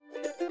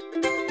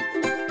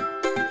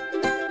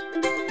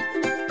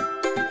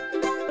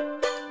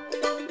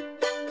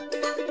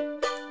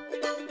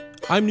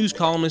I'm news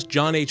columnist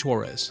John H.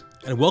 Juarez,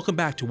 and welcome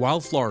back to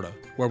Wild Florida,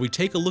 where we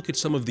take a look at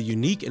some of the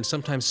unique and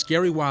sometimes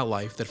scary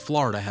wildlife that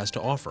Florida has to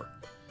offer.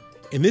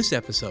 In this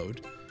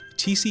episode,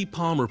 TC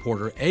Palm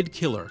reporter Ed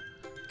Killer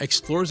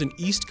explores an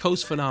East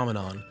Coast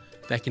phenomenon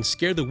that can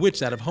scare the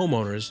wits out of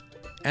homeowners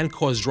and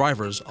cause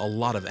drivers a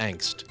lot of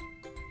angst.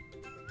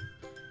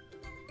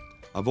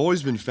 I've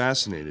always been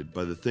fascinated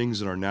by the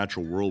things in our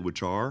natural world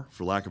which are,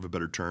 for lack of a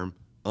better term,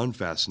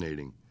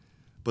 unfascinating.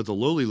 But the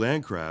lowly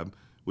land crab,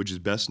 which is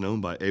best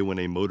known by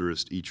A1A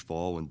motorists each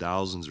fall when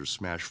thousands are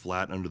smashed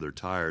flat under their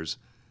tires,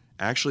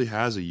 actually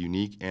has a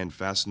unique and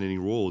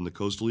fascinating role in the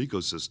coastal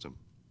ecosystem.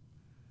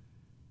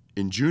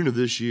 In June of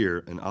this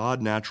year, an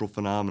odd natural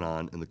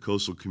phenomenon in the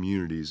coastal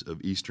communities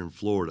of eastern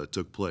Florida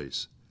took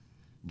place.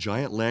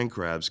 Giant land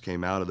crabs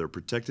came out of their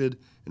protected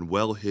and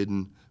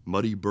well-hidden,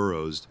 muddy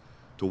burrows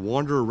to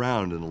wander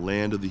around in the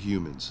land of the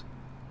humans.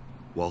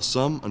 While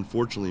some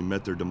unfortunately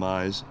met their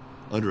demise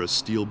under a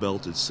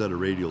steel-belted set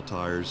of radial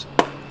tires,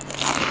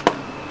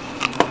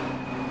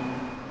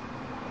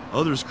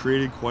 others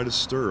created quite a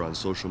stir on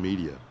social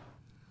media.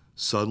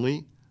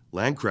 Suddenly,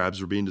 land crabs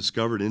were being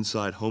discovered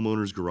inside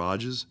homeowners'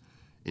 garages,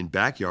 in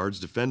backyards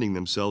defending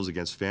themselves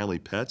against family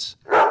pets,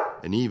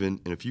 and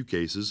even, in a few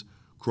cases,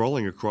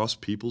 crawling across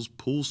people's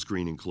pool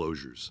screen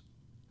enclosures.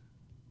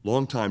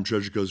 Longtime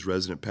Treasure Coast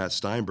resident Pat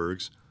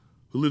Steinbergs,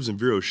 who lives in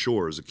Vero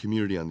Shores, a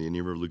community on the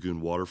Indian River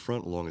Lagoon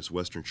waterfront along its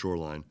western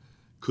shoreline,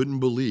 couldn't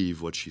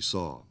believe what she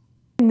saw.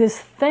 This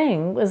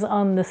thing was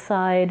on the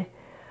side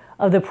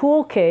of the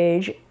pool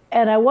cage,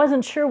 and I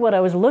wasn't sure what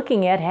I was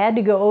looking at, had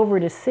to go over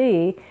to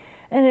see,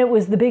 and it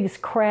was the biggest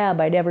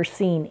crab I'd ever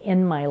seen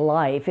in my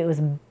life. It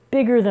was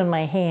bigger than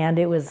my hand,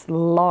 it was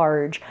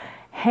large,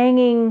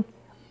 hanging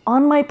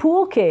on my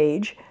pool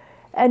cage,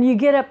 and you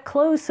get up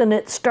close and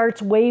it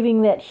starts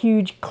waving that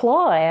huge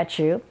claw at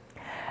you,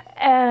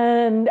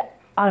 and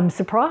I'm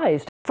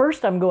surprised.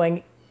 First I'm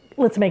going,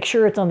 let's make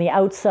sure it's on the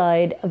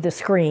outside of the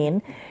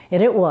screen,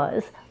 and it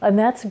was, and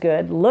that's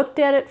good. Looked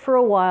at it for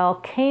a while,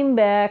 came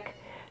back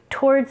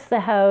towards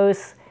the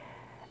house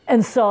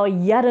and saw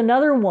yet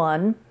another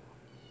one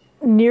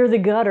near the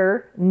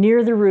gutter,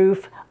 near the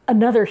roof,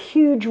 another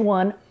huge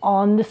one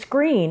on the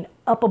screen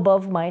up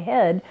above my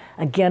head,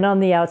 again on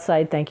the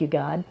outside, thank you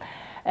God,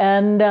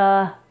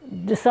 and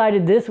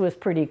decided this was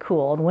pretty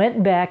cool and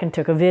went back and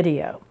took a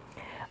video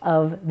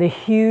of the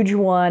huge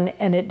one,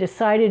 and it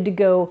decided to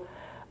go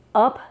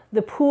up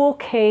the pool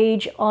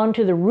cage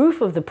onto the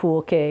roof of the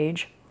pool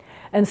cage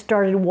and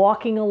started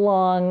walking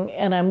along,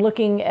 and I'm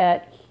looking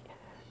at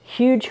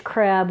huge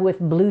crab with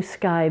blue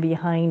sky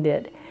behind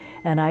it,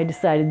 and I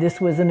decided this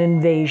was an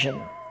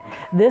invasion.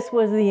 This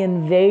was the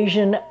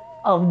invasion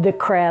of the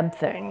crab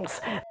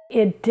things.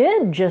 It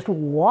did just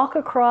walk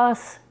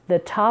across the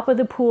top of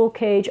the pool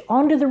cage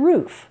onto the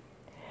roof.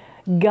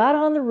 Got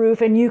on the roof,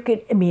 and you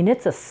could,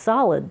 it's a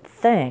solid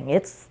thing.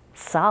 It's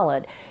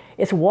solid.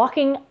 It's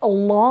walking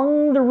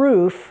along the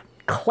roof,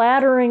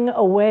 clattering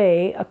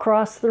away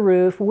across the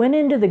roof, went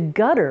into the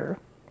gutter,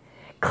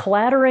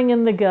 clattering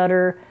in the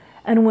gutter,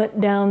 and went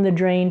down the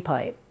drain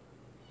pipe.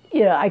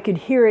 I could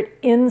hear it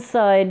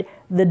inside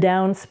the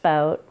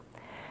downspout,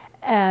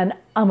 and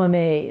I'm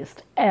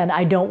amazed. And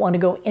I don't want to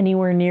go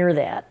anywhere near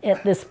that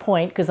at this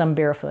point because I'm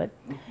barefoot.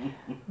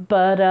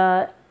 But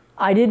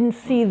I didn't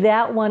see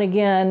that one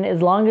again,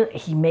 as long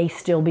as he may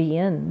still be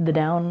in the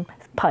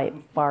downpipe,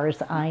 as far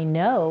as I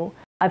know.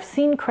 I've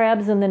seen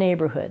crabs in the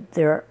neighborhood.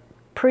 They're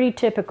pretty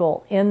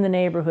typical in the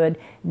neighborhood.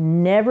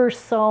 Never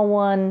saw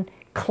one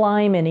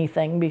climb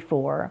anything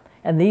before,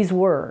 and these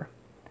were,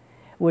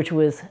 which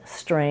was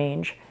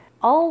strange.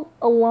 All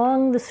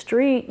along the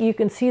street, you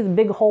can see the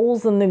big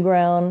holes in the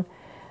ground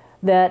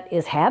that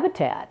is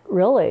habitat,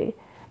 really,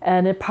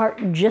 and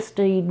just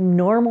a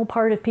normal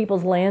part of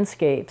people's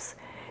landscapes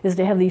is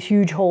to have these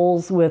huge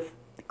holes with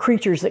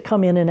creatures that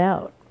come in and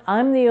out.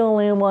 I'm the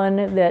only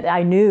one that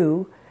I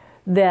knew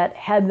that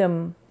had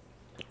them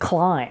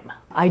climb.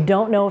 I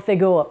don't know if they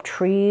go up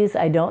trees.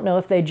 I don't know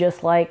if they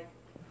just like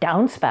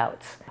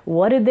downspouts.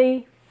 What did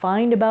they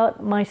find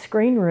about my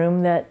screen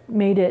room that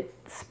made it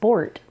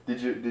sport?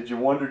 Did you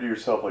wonder to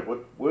yourself, like,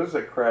 what is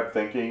that crab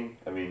thinking?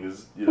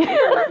 What's going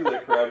through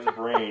that crab's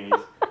brain?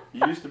 He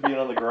used to being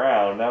on the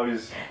ground. Now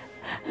he's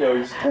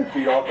 10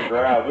 feet off the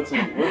ground.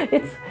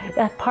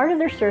 It's part of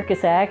their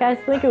circus act. I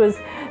think it was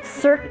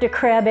Cirque du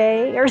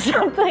Crabe or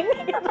something.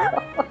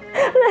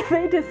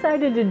 They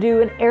decided to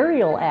do an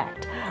aerial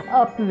act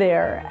up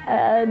there,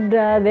 and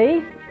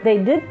they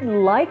did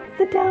like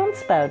the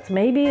downspouts.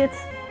 Maybe it's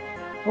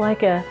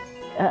like a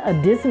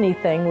Disney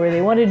thing where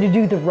they wanted to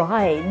do the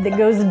ride that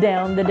goes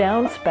down the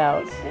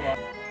downspout.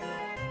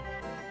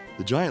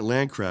 The giant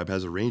land crab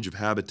has a range of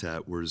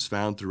habitat where it is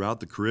found throughout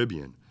the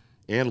Caribbean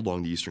and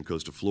along the eastern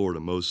coast of Florida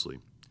mostly.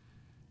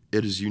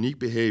 It has unique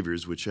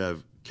behaviors which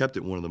have kept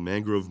it one of the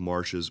mangrove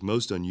marsh's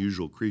most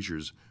unusual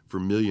creatures for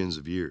millions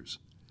of years.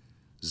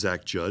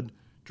 Zach Judd,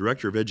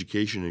 Director of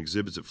Education and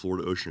Exhibits at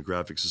Florida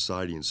Oceanographic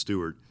Society in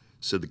Stuart,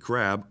 said the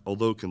crab,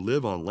 although it can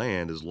live on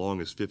land as long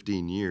as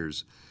 15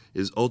 years,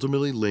 is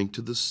ultimately linked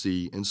to the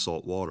sea and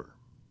salt water.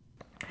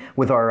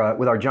 With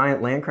our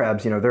giant land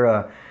crabs,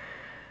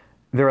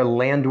 they're a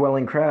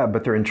land-dwelling crab,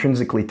 but they're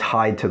intrinsically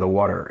tied to the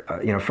water.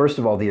 First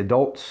of all, the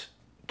adults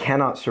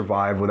cannot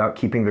survive without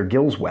keeping their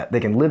gills wet. They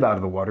can live out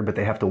of the water, but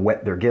they have to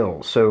wet their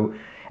gills. So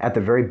at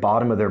the very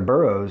bottom of their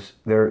burrows,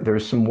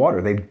 there's some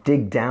water. They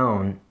dig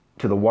down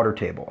to the water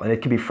table, and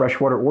it can be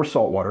freshwater or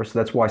saltwater. So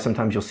that's why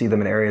sometimes you'll see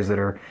them in areas that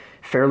are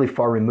fairly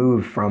far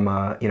removed from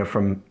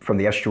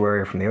the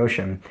estuary or from the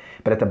ocean.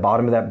 But at the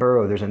bottom of that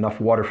burrow, there's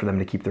enough water for them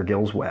to keep their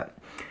gills wet.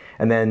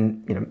 And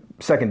then,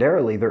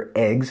 secondarily, their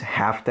eggs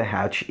have to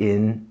hatch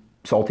in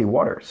salty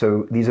water.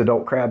 So these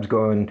adult crabs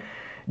go on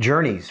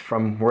journeys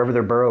from wherever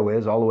their burrow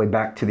is all the way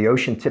back to the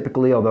ocean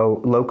typically,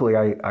 although locally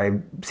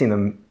I've seen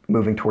them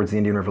moving towards the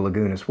Indian River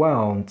Lagoon as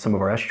well and some of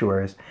our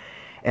estuaries.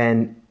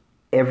 And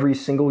every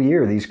single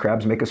year, these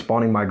crabs make a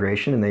spawning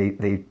migration, and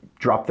they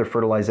drop their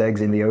fertilized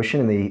eggs in the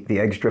ocean, and the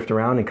eggs drift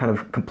around and kind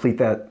of complete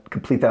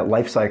that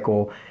life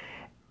cycle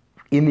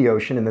in the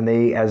ocean, and then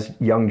they, as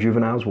young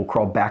juveniles, will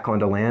crawl back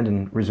onto land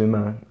and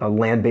resume a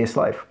land-based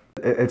life.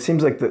 It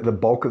seems like the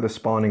bulk of the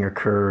spawning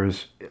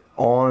occurs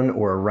on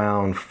or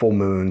around full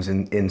moons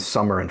in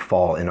summer and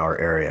fall in our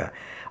area.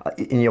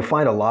 And you'll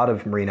find a lot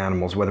of marine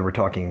animals, whether we're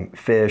talking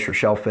fish or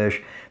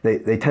shellfish,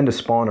 they tend to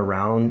spawn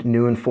around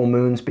new and full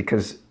moons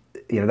because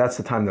that's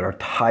the time that our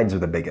tides are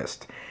the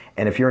biggest.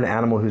 And if you're an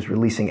animal who's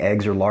releasing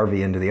eggs or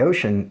larvae into the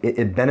ocean,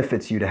 it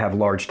benefits you to have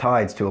large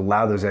tides to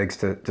allow those eggs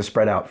to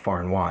spread out far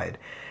and wide.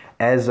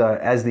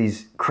 As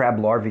these crab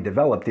larvae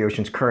develop, the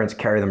ocean's currents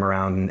carry them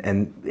around,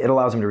 and it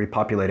allows them to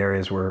repopulate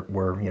areas where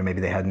maybe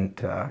they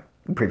hadn't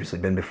previously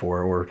been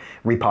before, or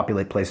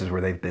repopulate places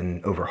where they've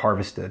been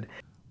over-harvested.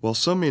 While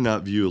some may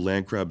not view a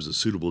land crab as a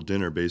suitable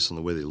dinner based on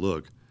the way they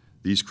look,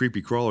 these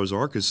creepy crawlers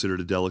are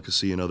considered a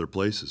delicacy in other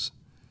places.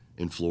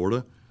 In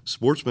Florida,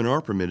 sportsmen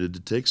are permitted to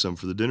take some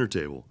for the dinner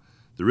table.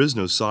 There is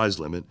no size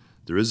limit.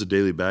 There is a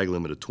daily bag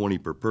limit of 20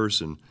 per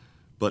person,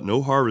 but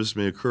no harvest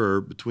may occur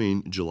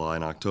between July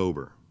and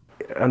October.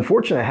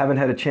 Unfortunately, I haven't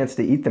had a chance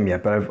to eat them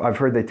yet, but I've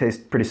heard they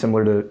taste pretty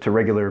similar to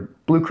regular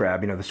blue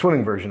crab, the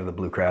swimming version of the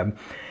blue crab.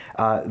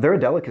 They're a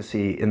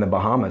delicacy in the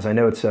Bahamas. I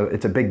know it's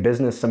a big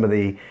business. Some of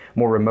the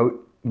more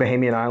remote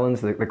Bahamian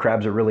islands, the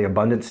crabs are really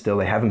abundant still.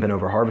 They haven't been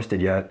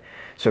over-harvested yet.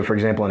 So for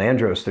example, in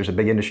Andros, there's a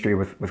big industry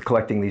with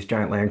collecting these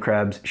giant land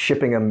crabs,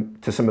 shipping them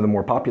to some of the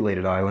more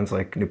populated islands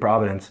like New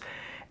Providence,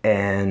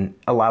 and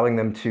allowing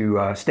them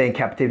to stay in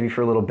captivity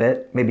for a little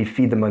bit, maybe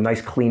feed them a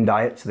nice clean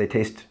diet so they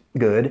taste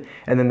good,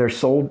 and then they're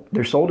sold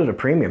at a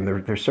premium.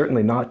 They're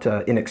certainly not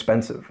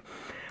inexpensive.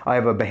 I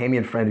have a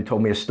Bahamian friend who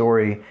told me a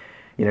story.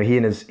 He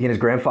and his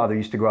grandfather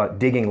used to go out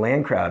digging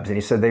land crabs, and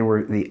he said they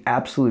were the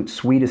absolute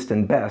sweetest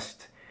and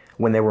best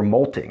when they were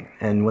molting.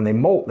 And when they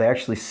molt, they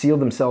actually seal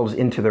themselves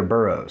into their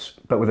burrows.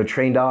 But with a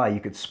trained eye, you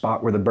could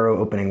spot where the burrow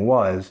opening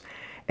was,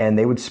 and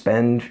they would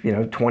spend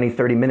 20,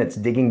 30 minutes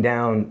digging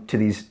down to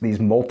these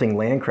molting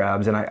land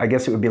crabs. And I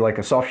guess it would be like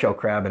a soft shell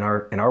crab in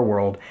our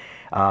world.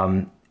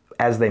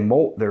 As they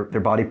molt, their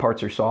body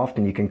parts are soft,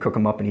 and you can cook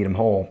them up and eat them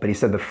whole. But he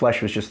said the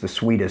flesh was just the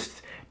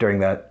sweetest during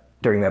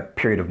that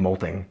period of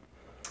molting.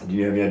 Do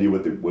you have any idea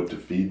what to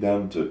feed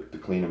them to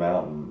clean them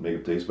out and make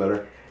them taste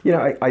better?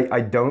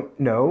 I don't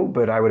know,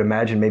 but I would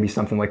imagine maybe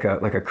something like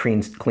a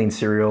clean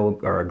cereal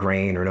or a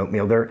grain or an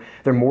oatmeal.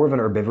 They're more of an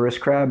herbivorous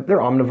crab. They're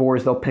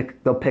omnivores.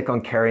 They'll pick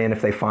on carrion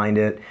if they find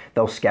it.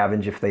 They'll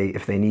scavenge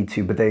if they need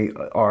to, but they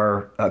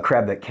are a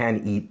crab that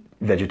can eat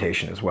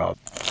vegetation as well.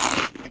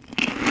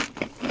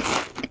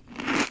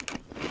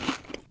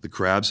 The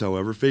crabs,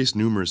 however, face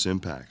numerous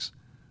impacts.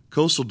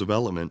 Coastal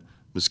development,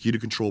 mosquito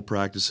control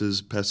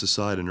practices,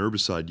 pesticide and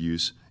herbicide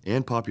use,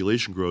 and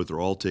population growth are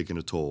all taking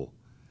a toll.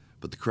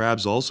 But the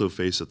crabs also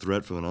face a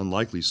threat from an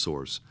unlikely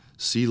source,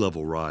 sea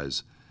level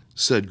rise,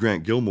 said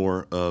Grant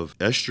Gilmore of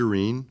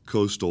Estuarine,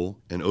 Coastal,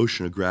 and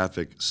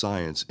Oceanographic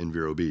Science in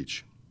Vero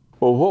Beach.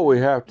 Well, what we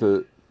have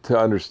to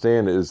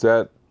understand is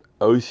that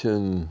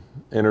ocean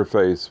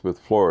interface with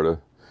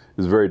Florida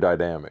is very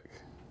dynamic.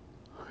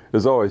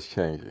 It's always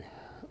changing.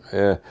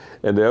 And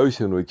the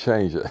ocean would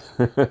change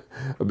it.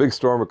 A big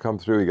storm would come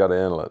through, you got to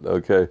inlet,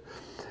 okay?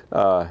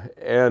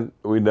 And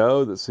we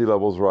know that sea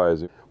level's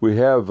rising. We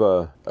have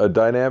a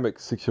dynamic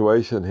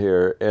situation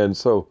here, and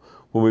so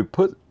when we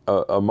put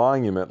a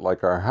monument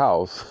like our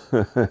house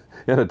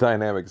in a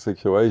dynamic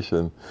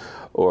situation,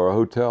 or a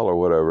hotel or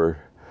whatever,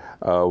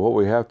 what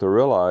we have to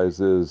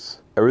realize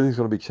is everything's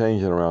going to be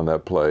changing around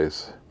that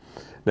place.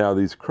 Now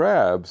these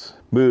crabs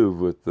move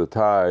with the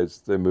tides,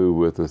 they move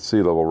with the sea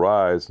level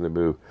rise, and they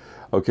move.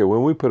 Okay,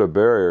 when we put a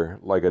barrier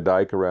like a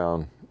dike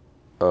around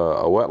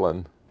a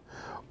wetland,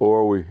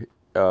 or we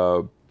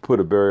put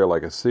a barrier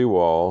like a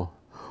seawall,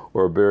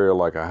 or a barrier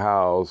like a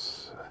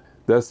house,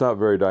 that's not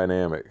very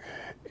dynamic.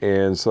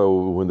 And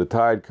so when the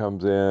tide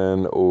comes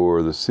in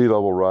or the sea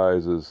level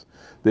rises,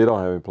 they don't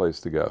have any place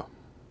to go.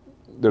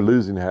 They're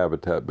losing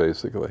habitat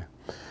basically.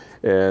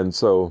 And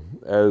so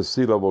as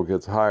sea level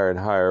gets higher and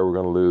higher, we're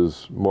going to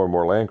lose more and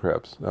more land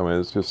crabs. I mean,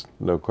 it's just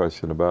no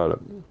question about it.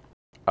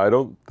 I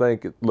don't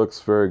think it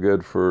looks very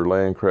good for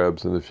land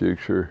crabs in the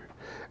future,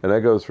 and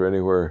that goes for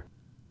anywhere.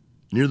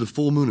 Near the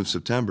full moon of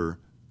September,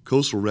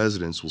 Coastal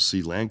residents will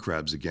see land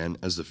crabs again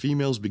as the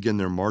females begin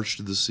their march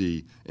to the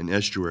sea and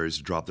estuaries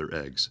to drop their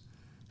eggs.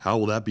 How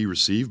will that be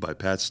received by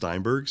Pat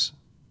Steinbergs?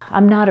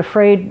 I'm not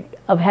afraid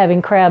of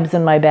having crabs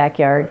in my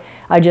backyard.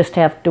 I just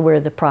have to wear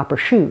the proper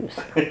shoes.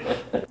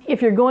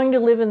 If you're going to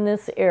live in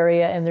this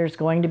area and there's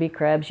going to be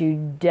crabs,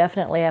 you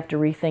definitely have to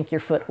rethink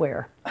your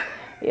footwear.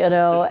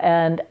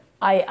 And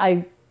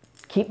I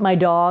keep my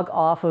dog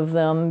off of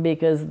them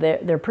because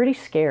they're pretty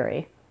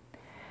scary.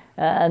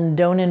 And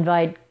don't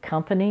invite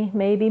company,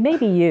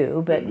 maybe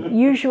you, but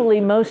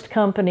usually most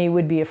company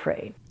would be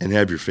afraid. And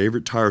have your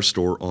favorite tire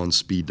store on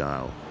speed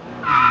dial.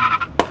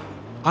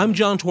 I'm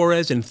John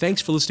Torres, and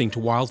thanks for listening to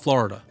Wild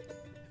Florida.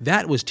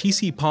 That was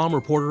TC Palm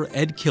reporter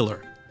Ed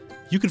Killer.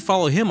 You can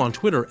follow him on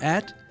Twitter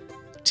at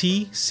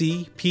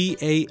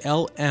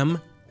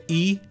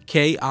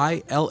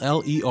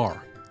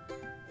TCPALMEKILLER.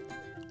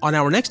 On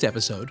our next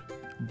episode,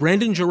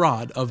 Brandon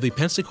Gerard of the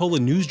Pensacola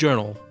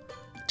News-Journal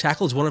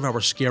tackles one of our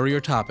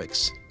scarier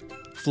topics,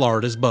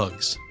 Florida's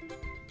bugs.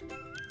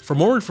 For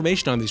more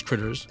information on these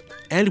critters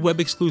and web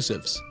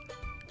exclusives,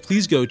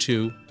 please go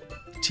to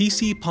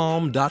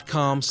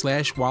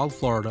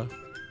tcpalm.com/wildflorida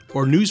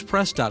or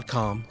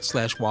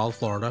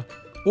newspress.com/wildflorida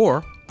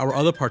or our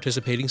other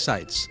participating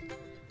sites.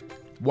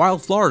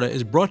 Wild Florida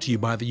is brought to you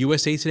by the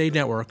USA Today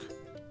Network,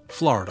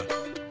 Florida.